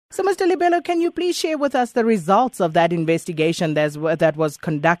So, Mr. Libelo, can you please share with us the results of that investigation that was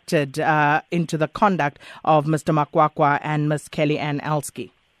conducted into the conduct of Mr. Makwakwa and Ms. Kelly-Ann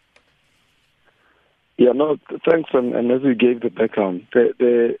Alski? Yeah, no, thanks. And as we gave the background,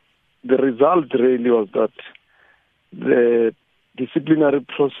 the result really was that the disciplinary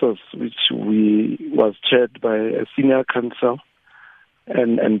process, which was chaired by a senior counsel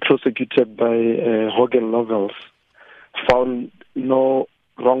and prosecuted by Hogan Lovells, found no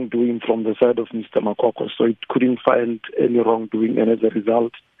wrongdoing from the side of Mr. Makwakwa, so it couldn't find any wrongdoing, and as a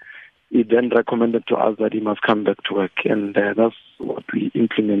result, it then recommended to us that he must come back to work, and that's what we're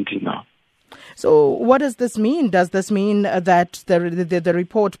implementing now. So what does this mean? Does this mean that the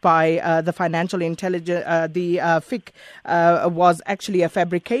report by the Financial Intelligence, the FIC, was actually a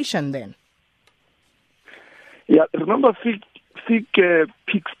fabrication then? Yeah, remember FIC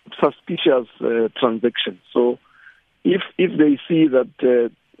picks suspicious transactions. So if they see that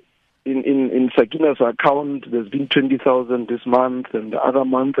in Sakina's account there's been 20,000 this month and the other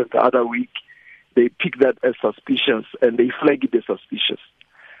month and the other week, they pick that as suspicious and they flag it as suspicious.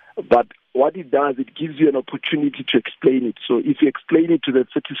 But what it does, it gives you an opportunity to explain it. So if you explain it to the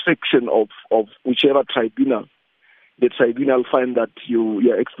satisfaction of whichever tribunal, the tribunal find that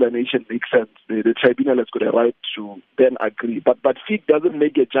your explanation makes sense. The tribunal has got a right to then agree. But FIC doesn't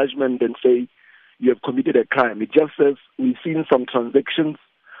make a judgment and say you have committed a crime. It just says we've seen some transactions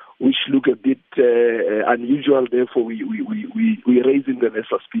which look a bit unusual, therefore we're raising them as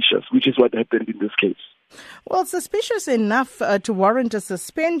suspicious, which is what happened in this case. Well, suspicious enough to warrant a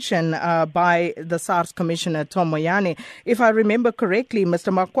suspension by the SARS Commissioner, Tom Moyane. If I remember correctly,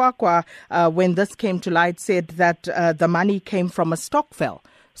 Mr. Makwakwa, when this came to light, said that the money came from a stokvel.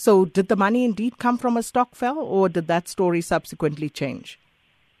 So did the money indeed come from a stokvel, or did that story subsequently change?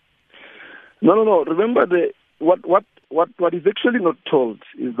 No. Remember, what is actually not told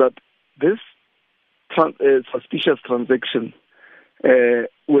is that this suspicious transaction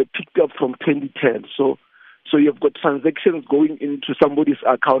were picked up from 2010. So you've got transactions going into somebody's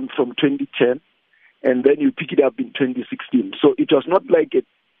account from 2010, and then you pick it up in 2016. So it was not like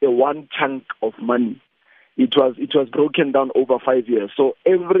a one chunk of money. It was broken down over 5 years. So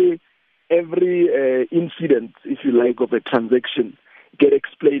every incident, if you like, of a transaction get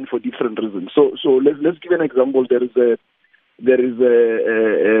explained for different reasons. So let's give an example. There is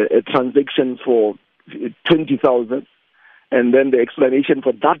a transaction for 20,000. And then the explanation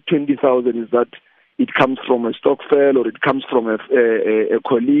for that 20,000 is that it comes from a stokvel, or it comes from a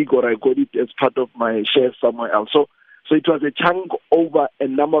colleague, or I got it as part of my share somewhere else. So it was a chunk over a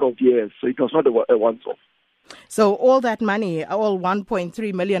number of years. So it was not a once-off. So all that money, all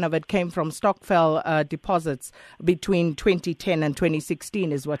 1.3 million of it came from stokvel deposits between 2010 and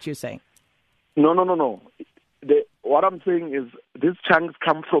 2016 is what you're saying? No. What I'm saying is these chunks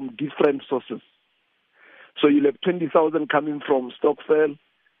come from different sources. So you'll have 20,000 coming from stokvel,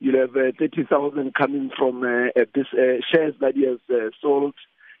 you'll have 30,000 coming from this shares that he has sold,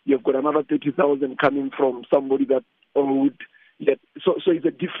 you've got another 30,000 coming from somebody that owed. So it's a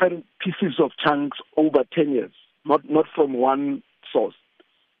different pieces of chunks over 10 years, not from one source.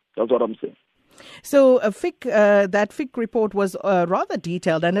 That's what I'm saying. So that FIC report was rather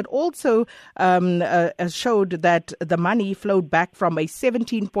detailed, and it also showed that the money flowed back from a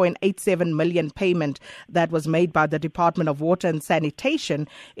 17.87 million payment that was made by the Department of Water and Sanitation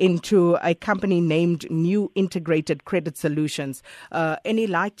into a company named New Integrated Credit Solutions. Any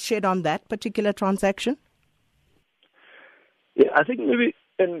light shed on that particular transaction? Yeah, I think maybe,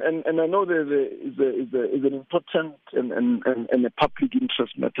 and I know there is an important and a public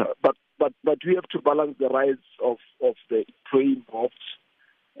interest matter, but we have to balance the rights of the employee involved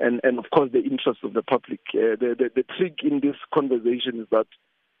and of course the interests of the public. The trick in this conversation is that,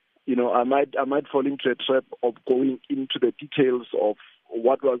 I might fall into a trap of going into the details of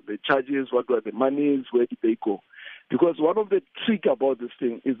what was the charges, what were the monies, where did they go? Because one of the trick about this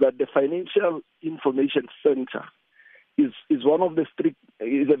thing is that the Financial Information Center is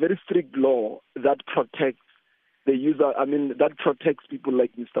a very strict law that protects the user. I mean, that protects people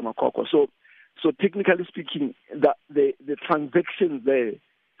like Mr. Makwakwa. So technically speaking, the transactions there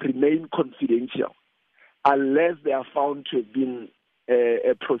remain confidential unless they are found to have been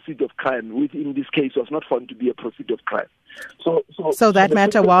a proceed of crime, which in this case was not found to be a proceed of crime. So that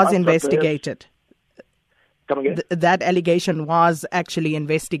matter was investigated. Come again? That allegation was actually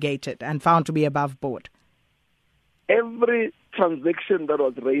investigated and found to be above board. Every transaction that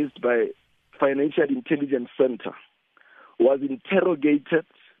was raised by Financial Intelligence Center was interrogated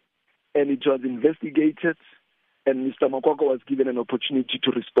and it was investigated, and Mr. Makwakwa was given an opportunity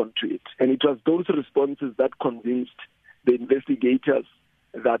to respond to it. And it was those responses that convinced the investigators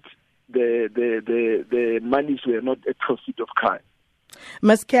that the monies were not a proceed of crime.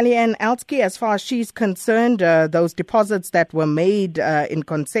 Ms. Kellyanne Altschie, as far as she's concerned, those deposits that were made in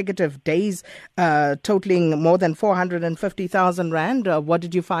consecutive days, totaling more than 450,000 rand, what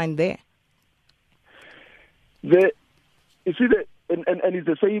did you find there? You see, and it's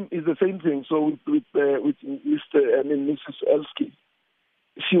the same thing. So with Mrs. Altschie,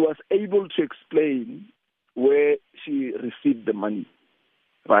 she was able to explain where she received the money,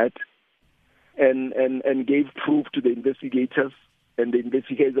 right? And gave proof to the investigators. And the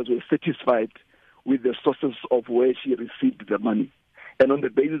investigators were satisfied with the sources of where she received the money. And on the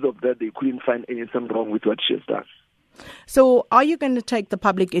basis of that, they couldn't find anything wrong with what she has done. So are you going to take the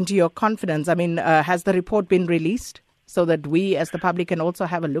public into your confidence? I mean, has the report been released so that we as the public can also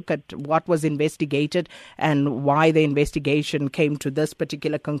have a look at what was investigated and why the investigation came to this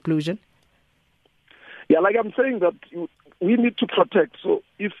particular conclusion? Yeah, like I'm saying that we need to protect. So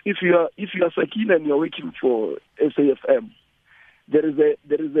if you are Sakina and you're working for SAFM, there is a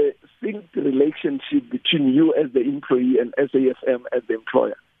synced relationship between you as the employee and SAFM as the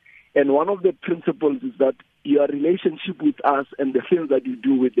employer. And one of the principles is that your relationship with us and the things that you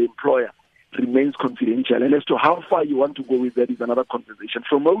do with the employer remains confidential. And as to how far you want to go with that is another conversation.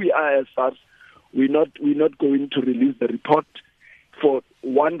 From where we are as far as we're not going to release the report for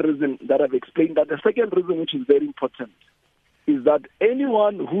one reason that I've explained. That the second reason, which is very important, is that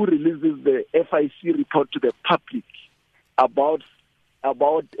anyone who releases the FIC report to the public about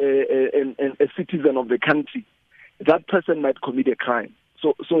a citizen of the country, that person might commit a crime.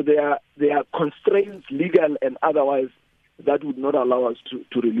 So there are constraints, legal and otherwise, that would not allow us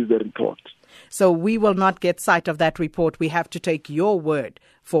to release the report. So we will not get sight of that report. We have to take your word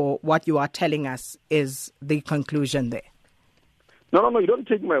for what you are telling us is the conclusion there. No, you don't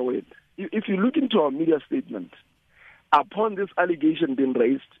take my word. If you look into our media statement, upon this allegation being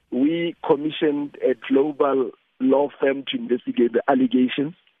raised, we commissioned a global law firm to investigate the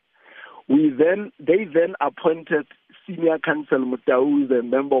allegations. They then appointed senior counsel Mutau, who is a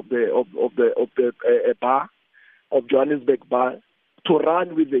member of the bar of Johannesburg Bar, to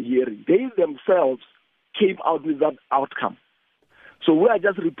run with the hearing. They themselves came out with that outcome. So we are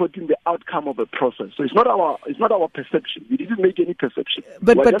just reporting the outcome of a process. So it's not our perception. We didn't make any perception.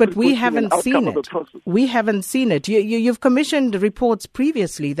 But we haven't seen it. We haven't seen it. You've commissioned reports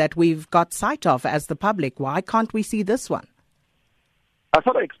previously that we've got sight of as the public. Why can't we see this one? I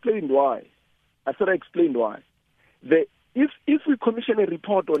thought I explained why. If we commission a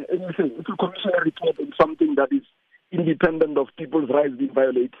report on anything, if we commission a report on something that is independent of people's rights being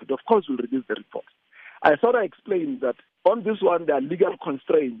violated, of course we'll release the report. I thought I explained that on this one there are legal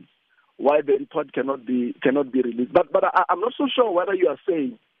constraints why the report cannot be released. But I'm not so sure whether you are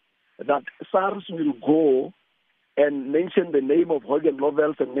saying that SARS will go and mention the name of Hogan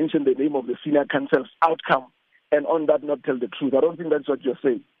Lovells and mention the name of the senior counsel's outcome and on that not tell the truth. I don't think that's what you're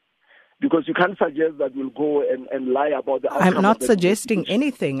saying. Because you can't suggest that we'll go and lie about the outcome. I'm not suggesting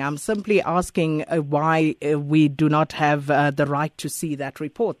anything. I'm simply asking why we do not have the right to see that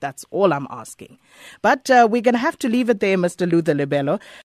report. That's all I'm asking. But we're going to have to leave it there, Mr. Luther Lebelo.